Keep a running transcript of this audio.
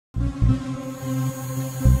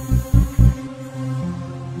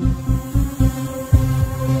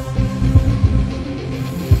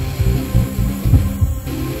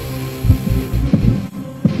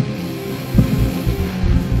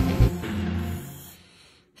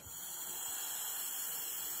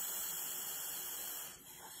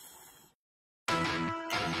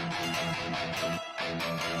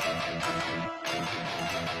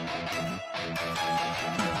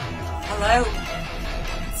Hello.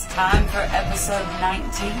 It's time for episode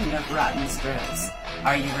 19 of Rotten Scripts.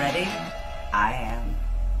 Are you ready? I am.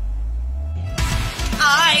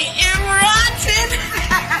 I am rotten!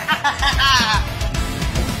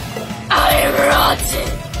 I am rotten!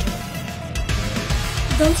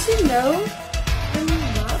 Don't you know? I'm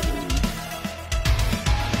rotten.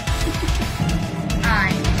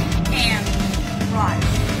 I am rotten.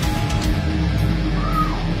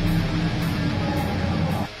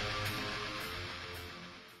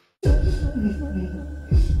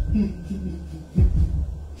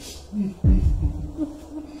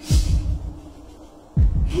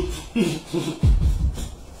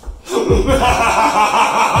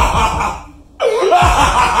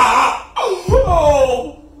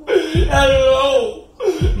 Oh, hello,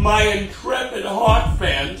 my intrepid heart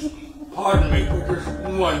fans. Pardon me for just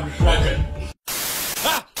 1 second.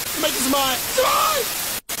 Ah, make this mine.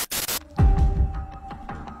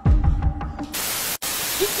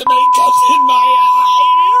 The makeup's in my eye.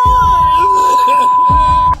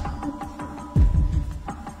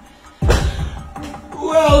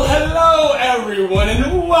 Well, hello everyone,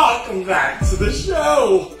 and welcome back to the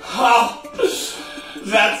show.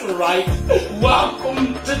 That's right.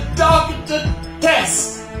 Welcome to Dr.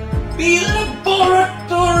 Test, the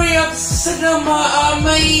laboratory of cinema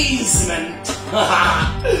amazement.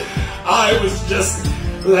 I was just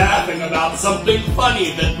laughing about something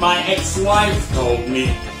funny that my ex-wife told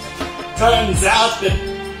me. Turns out that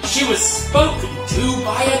she was spoken to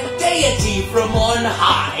by a deity from on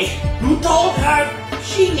high, who told her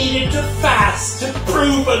she needed to fast to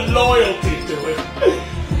prove a loyalty to it.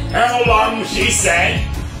 How long, she said?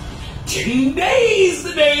 10 days,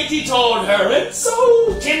 the deity told her, and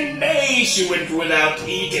so 10 days she went without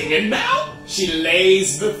eating, and now she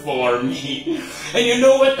lays before me. And you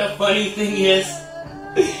know what the funny thing is?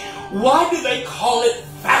 Why do they call it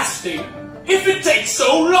fasting if it takes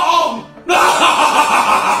so long?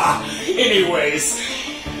 Anyways,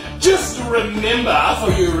 just remember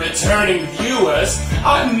for you returning viewers,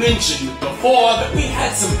 I mentioned before that we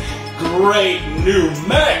had some great new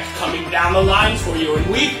merch coming down the lines for you, and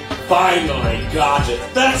we finally got it.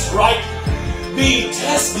 That's right, the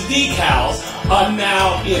test decals are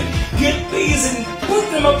now in. Get these and put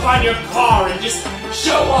them upon your car and just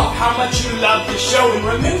show off how much you love the show. And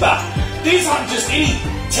remember, these aren't just any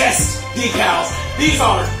test decals, these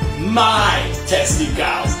are my test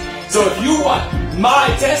decals. So if you want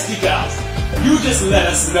my test decals, you just let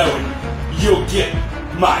us know and you'll get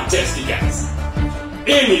my test decals.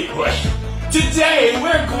 Anyway, today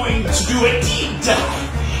we're going to do a deep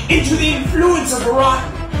dive into the influence of Rotn,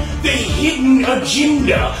 the hidden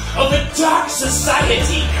agenda of a dark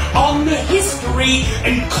society on the history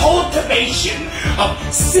and cultivation of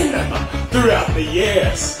cinema throughout the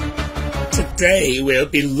years. Today we'll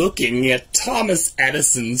be looking at Thomas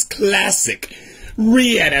Edison's classic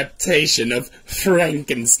readaptation of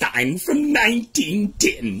Frankenstein from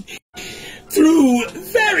 1910. Through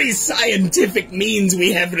very scientific means,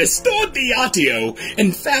 we have restored the audio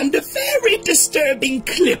and found a very disturbing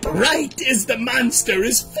clip right as the monster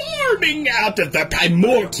is forming out of the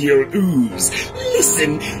primordial ooze.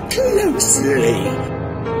 Listen closely.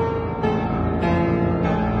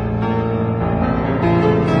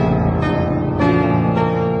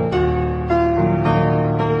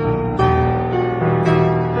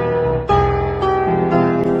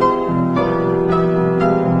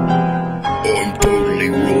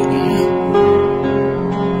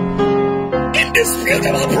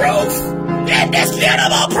 Indisputable proof!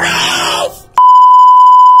 Indisputable proof!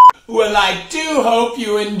 Well, I do hope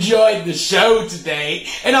you enjoyed the show today,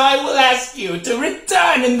 and I will ask you to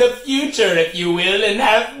return in the future, if you will, and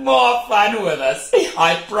have more fun with us.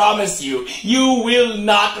 I promise you, you will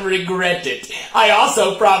not regret it. I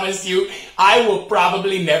also promise you, I will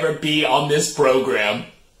probably never be on this program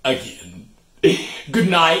again. Good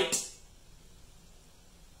night.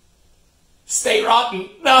 Stay rotten.